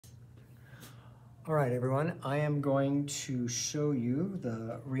All right, everyone, I am going to show you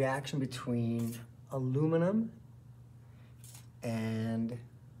the reaction between aluminum and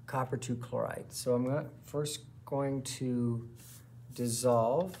copper 2 chloride. So I'm first going to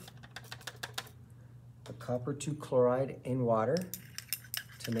dissolve the copper 2 chloride in water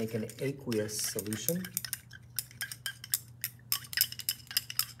to make an aqueous solution.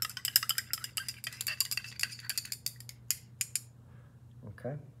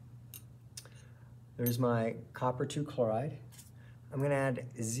 Okay. There's my copper 2 chloride. I'm going to add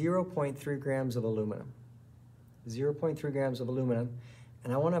 0.3 grams of aluminum. 0.3 grams of aluminum,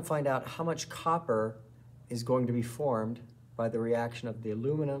 and I want to find out how much copper is going to be formed by the reaction of the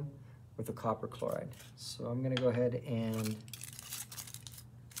aluminum with the copper chloride. So I'm going to go ahead and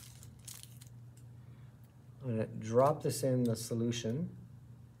I'm going to drop this in the solution.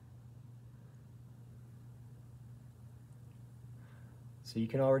 So you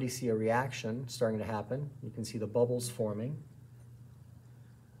can already see a reaction starting to happen. You can see the bubbles forming.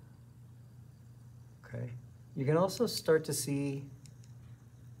 Okay. You can also start to see,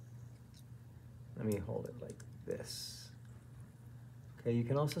 let me hold it like this. Okay, you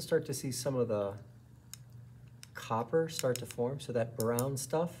can also start to see some of the copper start to form. So that brown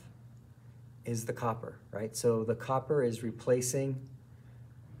stuff is the copper, right? So the copper is replacing,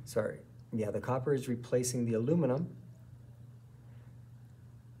 the copper is replacing the aluminum.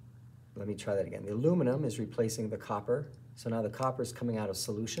 Let me try that again. The aluminum is replacing the copper. So now the copper is coming out of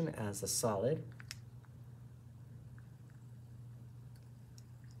solution as a solid.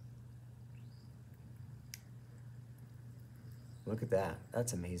 Look at that,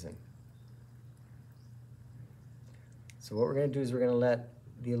 that's amazing. So what we're gonna do is we're gonna let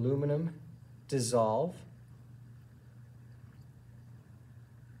the aluminum dissolve.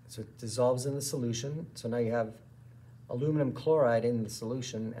 So it dissolves in the solution. So now you have aluminum chloride in the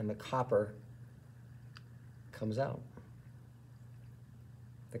solution and the copper comes out.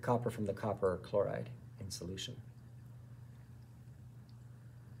 The copper from the copper chloride in solution.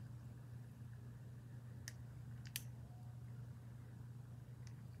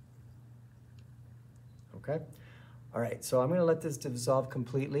 Okay? All right, so I'm gonna let this dissolve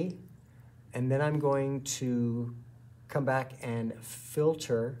completely, and then I'm going to come back and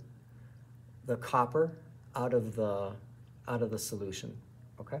filter the copper out of the solution,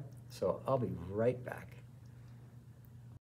 okay? So I'll be right back.